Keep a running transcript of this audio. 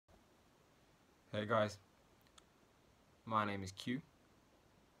Hey guys, my name is Q.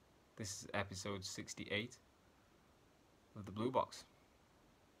 This is episode 68 of the Blue Box.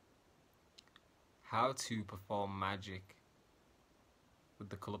 How to perform magic with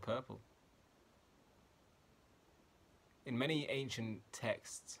the color purple. In many ancient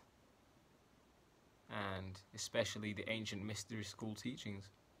texts, and especially the ancient mystery school teachings,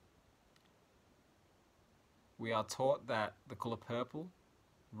 we are taught that the color purple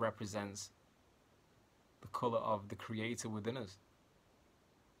represents the color of the creator within us.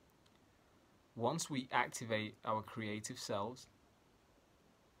 Once we activate our creative selves,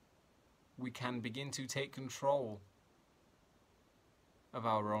 we can begin to take control of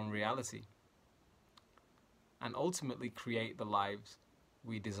our own reality and ultimately create the lives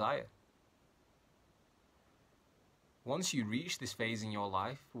we desire. Once you reach this phase in your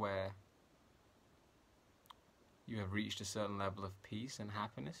life where you have reached a certain level of peace and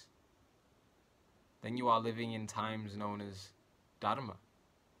happiness, then you are living in times known as Dharma,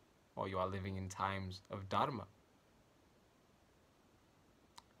 or you are living in times of Dharma.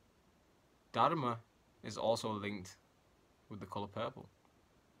 Dharma is also linked with the color purple.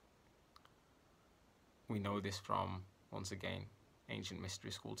 We know this from, once again, ancient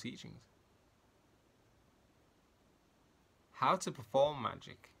mystery school teachings. How to perform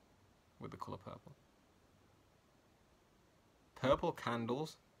magic with the color purple. Purple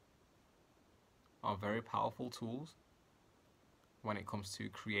candles are very powerful tools when it comes to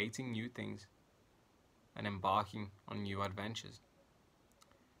creating new things and embarking on new adventures.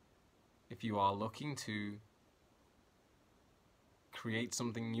 If you are looking to create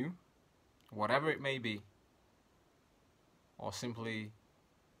something new, whatever it may be, or simply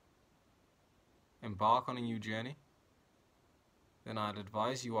embark on a new journey, then I'd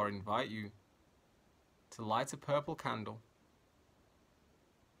advise you or invite you to light a purple candle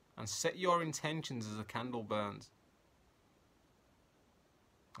and set your intentions as the candle burns.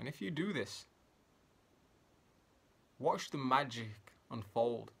 And if you do this, watch the magic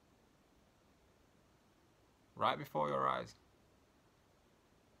unfold right before your eyes.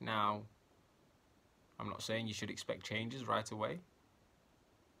 Now, I'm not saying you should expect changes right away,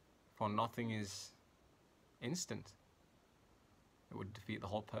 for nothing is instant. It would defeat the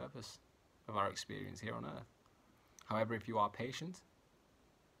whole purpose of our experience here on Earth. However, if you are patient,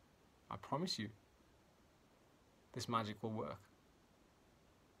 I promise you, this magic will work.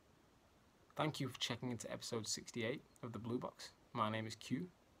 Thank you for checking into episode 68 of the Blue Box. My name is Q,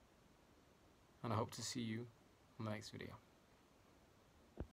 and I hope to see you on the next video.